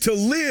want you to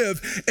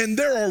live, and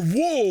there are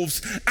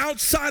wolves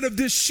outside of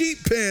this sheep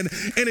pen,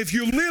 and if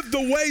you live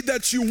the way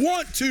that you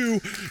want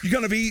to, you're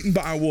going to be eaten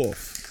by a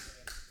wolf.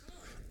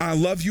 I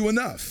love you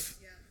enough.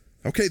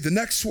 Okay, the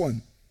next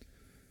one.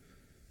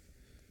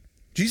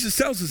 Jesus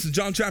tells us in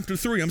John chapter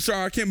 3, I'm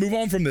sorry, I can't move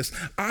on from this.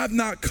 I've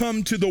not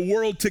come to the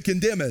world to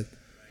condemn it,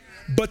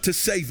 but to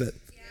save it.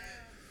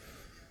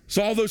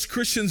 So all those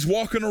Christians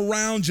walking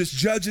around just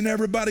judging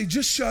everybody,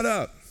 just shut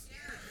up.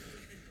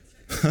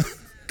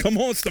 Come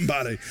on,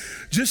 somebody.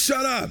 Just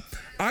shut up.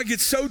 I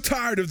get so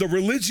tired of the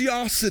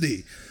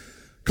religiosity.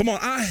 Come on,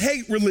 I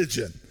hate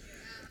religion.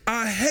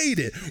 I hate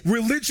it.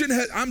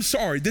 I'm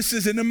sorry, this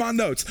isn't in my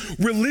notes.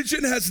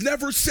 Religion has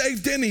never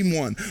saved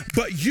anyone,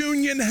 but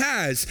union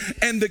has,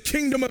 and the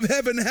kingdom of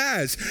heaven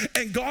has.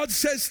 And God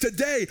says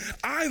today,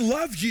 I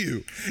love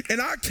you,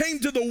 and I came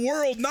to the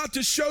world not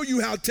to show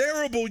you how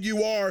terrible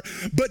you are,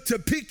 but to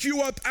pick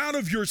you up out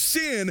of your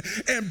sin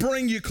and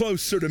bring you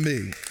closer to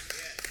me.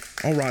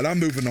 All right, I'm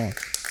moving on.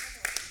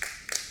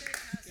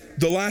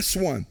 The last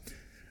one.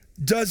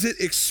 Does it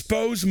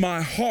expose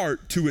my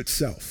heart to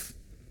itself?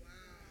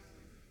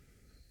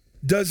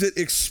 Does it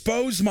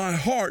expose my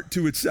heart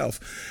to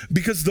itself?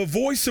 Because the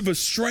voice of a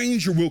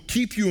stranger will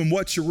keep you in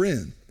what you're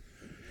in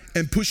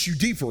and push you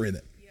deeper in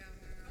it.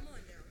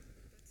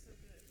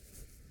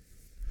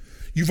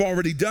 You've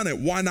already done it.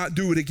 Why not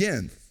do it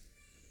again?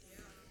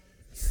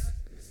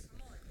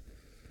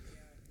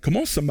 Come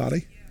on,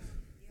 somebody.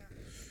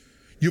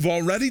 You've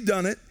already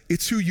done it.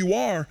 It's who you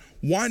are.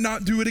 Why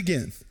not do it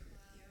again?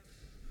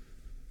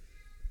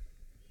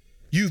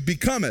 You've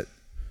become it.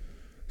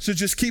 So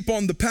just keep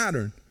on the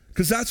pattern.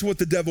 Because that's what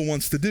the devil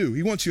wants to do.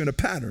 He wants you in a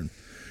pattern,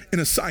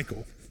 in a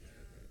cycle.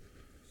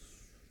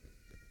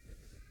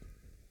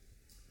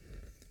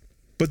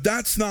 But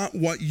that's not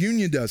what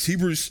union does.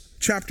 Hebrews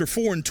chapter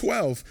 4 and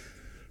 12,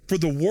 for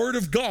the word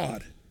of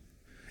God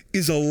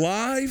is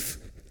alive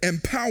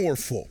and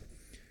powerful.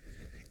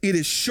 It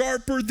is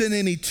sharper than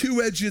any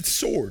two-edged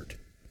sword,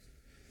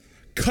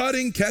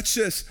 cutting, catch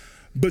this,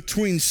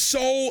 between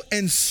soul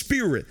and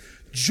spirit,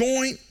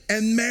 joint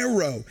and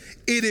marrow.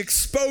 It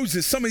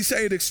exposes, somebody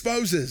say it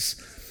exposes,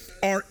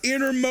 our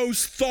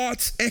innermost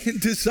thoughts and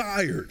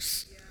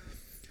desires.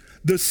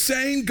 The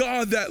same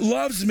God that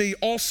loves me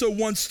also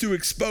wants to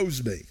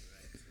expose me,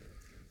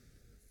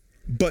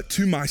 but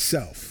to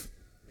myself.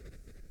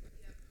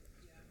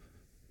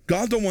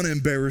 God don't want to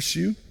embarrass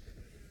you.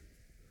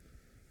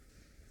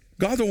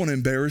 God don't want to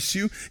embarrass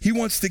you. He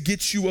wants to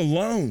get you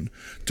alone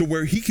to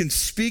where he can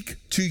speak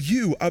to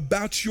you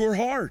about your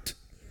heart.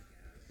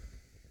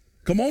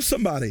 Come on,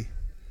 somebody.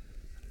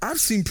 I've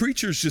seen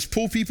preachers just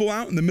pull people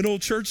out in the middle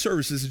of church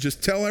services and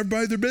just tell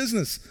everybody their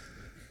business.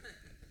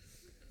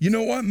 You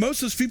know what? Most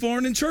of those people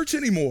aren't in church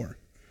anymore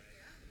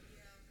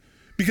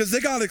because they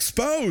got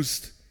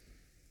exposed.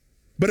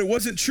 But it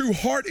wasn't true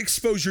heart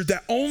exposure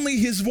that only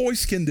his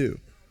voice can do.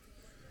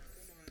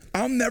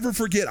 I'll never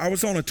forget, I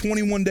was on a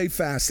 21-day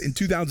fast in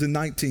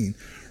 2019,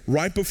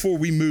 right before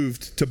we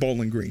moved to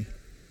Bowling Green.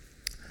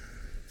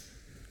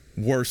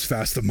 Worst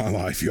fast of my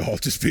life, y'all,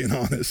 just being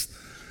honest.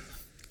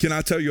 Can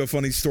I tell you a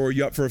funny story?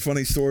 You up for a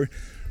funny story?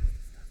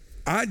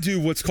 I do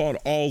what's called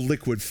all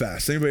liquid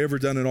fast. Anybody ever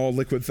done an all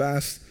liquid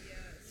fast?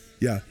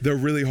 Yeah, they're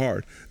really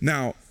hard.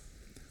 Now,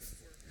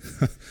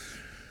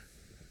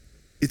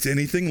 it's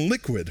anything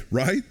liquid,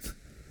 right?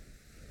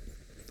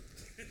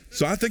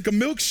 So I think a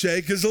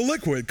milkshake is a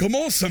liquid. Come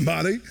on,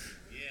 somebody.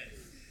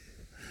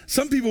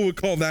 Some people would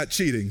call that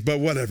cheating, but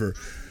whatever.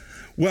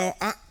 Well,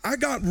 I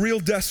got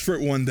real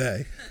desperate one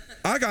day.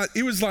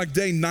 It was like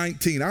day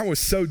 19. I was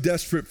so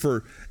desperate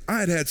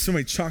I had so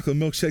many chocolate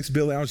milkshakes,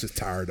 Billy, I was just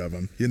tired of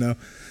them, you know?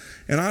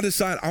 And I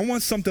decided I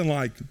want something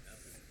like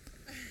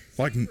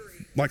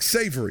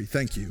savory,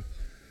 thank you.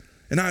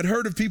 And I'd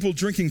heard of people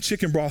drinking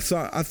chicken broth,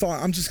 so I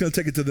thought I'm just gonna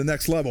take it to the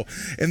next level.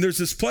 And there's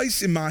this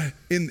place in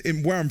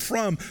where I'm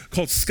from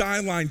called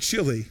Skyline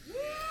Chili.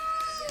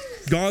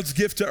 God's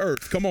gift to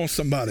earth. Come on,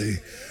 somebody.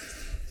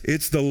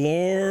 It's the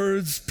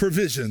Lord's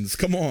provisions.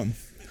 Come on.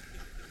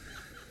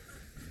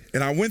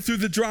 And I went through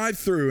the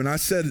drive-through and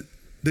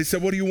they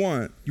said, what do you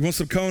want? You want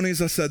some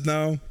conies? I said,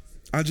 no,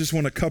 I just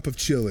want a cup of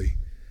chili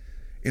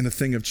and a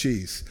thing of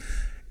cheese.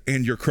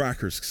 And your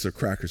crackers, because the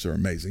crackers are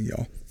amazing,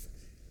 y'all.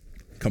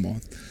 Come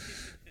on.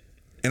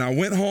 And I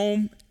went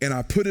home and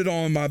I put it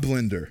on my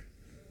blender.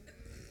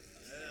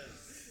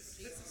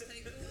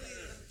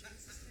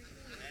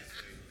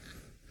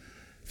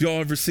 Have y'all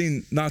ever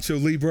seen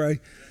Nacho Libre?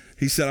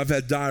 He said, I've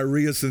had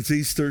diarrhea since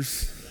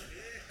Easter's.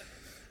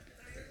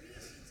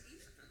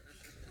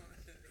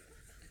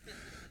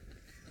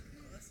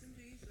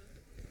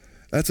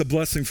 That's a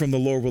blessing from the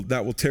Lord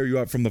that will tear you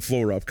up from the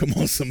floor up. Come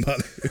on,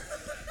 somebody.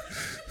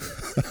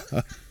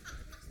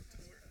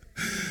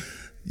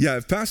 Yeah,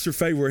 if Pastor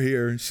Faye were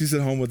here, she's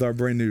at home with our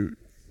brand new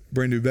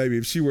baby.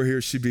 If she were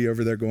here, she'd be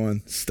over there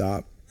going,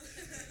 stop.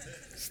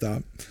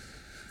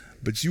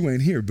 But you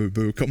ain't here,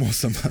 boo-boo. Come on,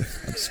 somebody.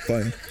 I'm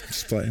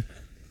just playing.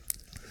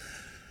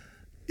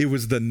 It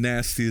was the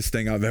nastiest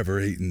thing I've ever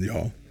eaten,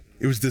 y'all.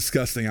 It was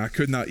disgusting. I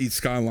could not eat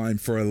Skyline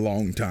for a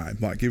long time.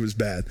 Like, it was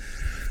bad.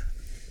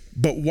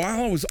 But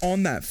while I was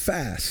on that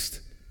fast,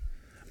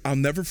 I'll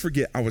never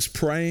forget, I was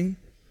praying,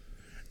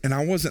 and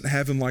I wasn't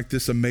having like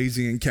this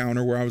amazing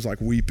encounter where I was like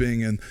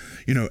weeping and,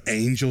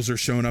 angels are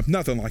showing up,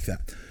 nothing like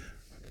that.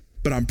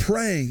 But I'm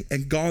praying,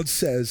 and God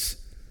says,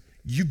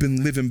 you've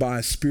been living by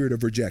a spirit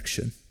of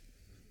rejection.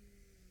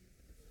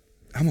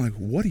 I'm like,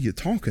 what are you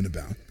talking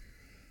about?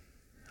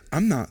 I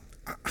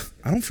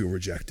don't feel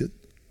rejected.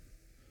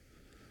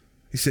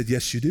 He said,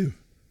 yes, you do.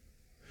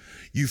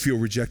 You feel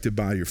rejected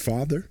by your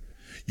father.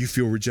 You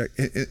feel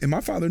rejected. And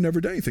my father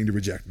never did anything to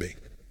reject me.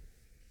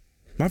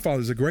 My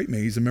father's a great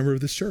man. He's a member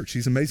of this church.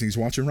 He's amazing. He's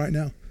watching right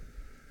now.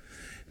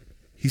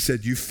 He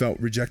said, you felt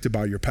rejected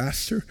by your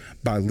pastor,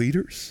 by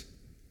leaders,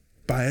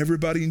 by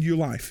everybody in your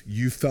life.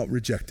 You felt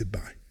rejected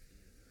by.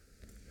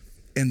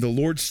 And the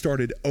Lord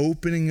started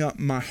opening up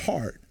my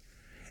heart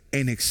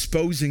and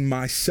exposing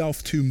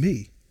myself to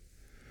me.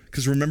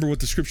 Because remember what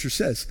the scripture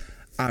says.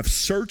 I've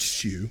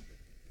searched you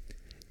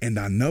and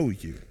I know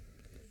you.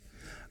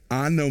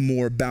 I know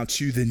more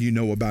about you than you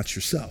know about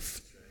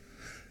yourself.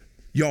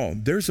 Y'all,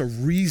 there's a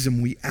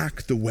reason we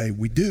act the way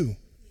we do.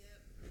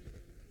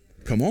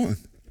 Come on.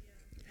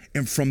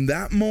 And from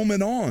that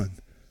moment on,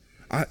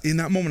 in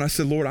that moment I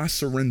said, Lord, I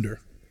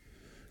surrender.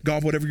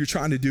 God, whatever you're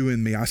trying to do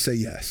in me, I say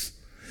yes.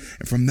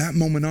 And from that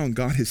moment on,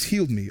 God has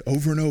healed me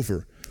over and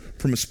over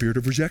from a spirit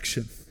of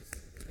rejection.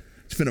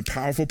 It's been a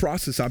powerful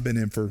process I've been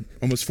in for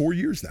almost 4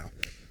 years now,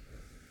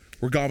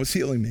 where God was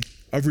healing me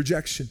of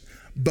rejection.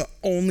 But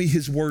only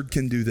his word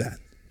can do that.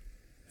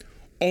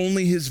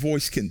 Only his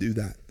voice can do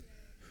that.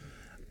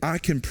 I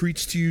can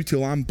preach to you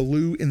till I'm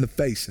blue in the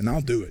face, and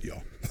I'll do it,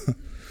 y'all.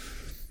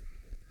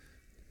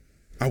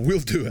 I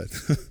will do it.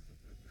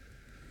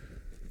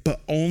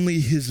 But only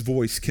his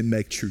voice can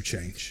make true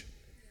change.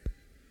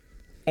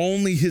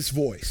 Only his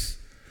voice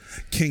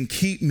can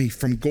keep me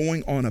from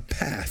going on a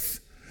path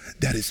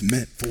that is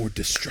meant for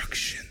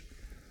destruction.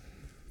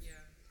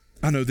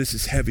 I know this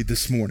is heavy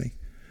this morning,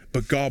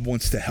 but God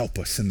wants to help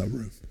us in the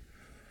room.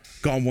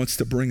 God wants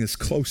to bring us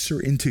closer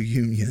into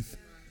union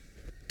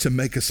to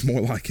make us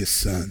more like his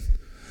son.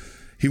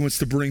 He wants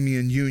to bring me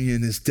in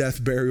union, his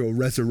death, burial,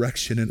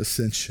 resurrection, and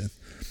ascension.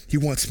 He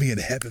wants me in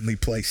heavenly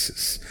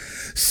places,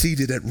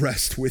 seated at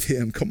rest with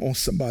him. Come on,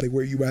 somebody,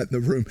 where you at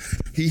in the room?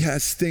 He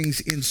has things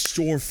in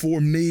store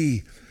for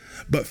me,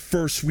 but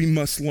first we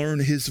must learn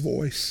his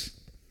voice.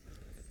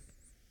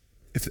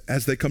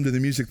 As they come to the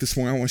music this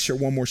morning, I want to share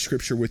one more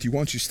scripture with you. Why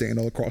don't you stand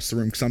all across the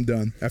room, because I'm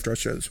done after I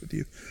share this with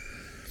you.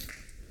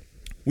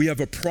 We have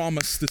a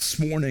promise this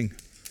morning.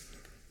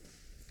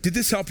 Did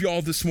this help you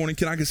all this morning?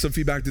 Can I get some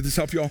feedback? Did this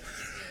help you all?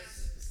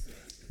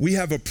 We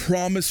have a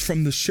promise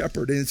from the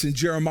shepherd, and it's in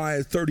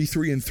Jeremiah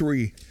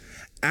 33:3.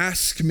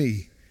 Ask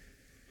me,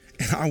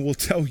 and I will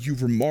tell you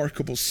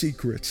remarkable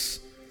secrets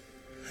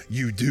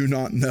you do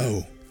not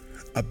know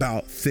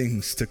about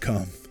things to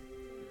come.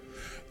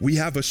 We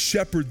have a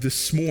shepherd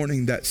this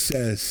morning that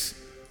says,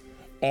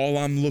 all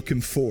I'm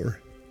looking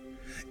for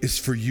is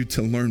for you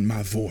to learn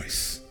my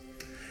voice.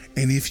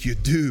 And if you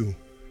do,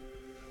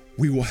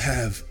 we will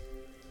have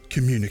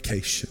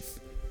communication,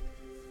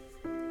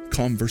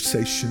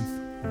 conversation.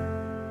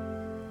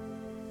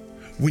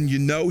 When you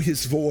know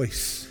his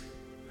voice,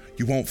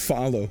 you won't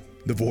follow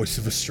the voice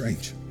of a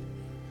stranger.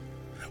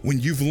 When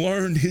you've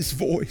learned his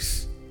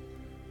voice,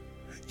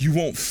 you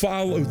won't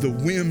follow the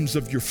whims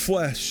of your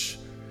flesh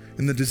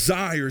and the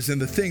desires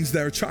and the things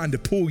that are trying to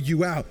pull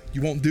you out.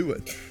 You won't do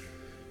it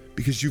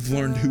because you've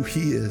learned who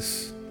he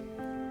is.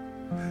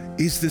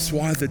 Is this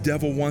why the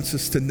devil wants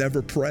us to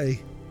never pray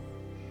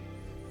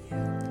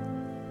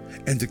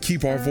and to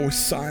keep our voice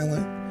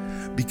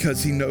silent?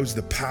 Because he knows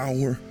the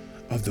power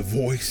of the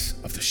voice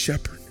of the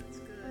shepherd.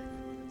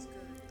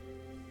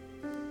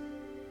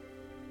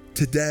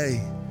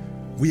 Today,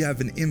 we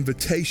have an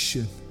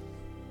invitation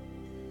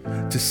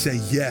to say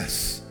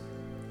yes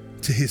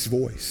to his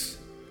voice,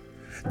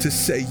 to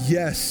say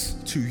yes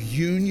to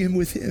union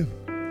with him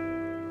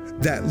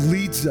that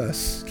leads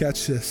us,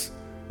 catch this,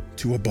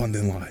 to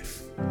abundant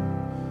life.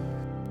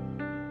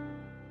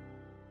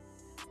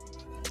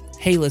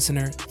 Hey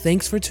listener,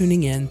 thanks for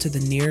tuning in to the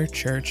Near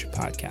Church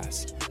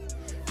podcast.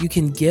 You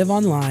can give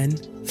online,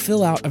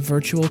 fill out a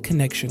virtual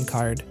connection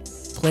card,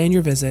 plan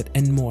your visit,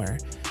 and more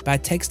by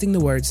texting the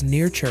words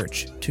Near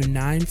Church to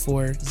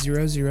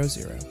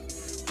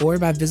 94000 or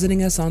by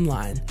visiting us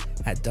online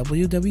at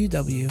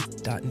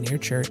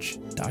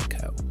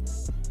www.nearchurch.co.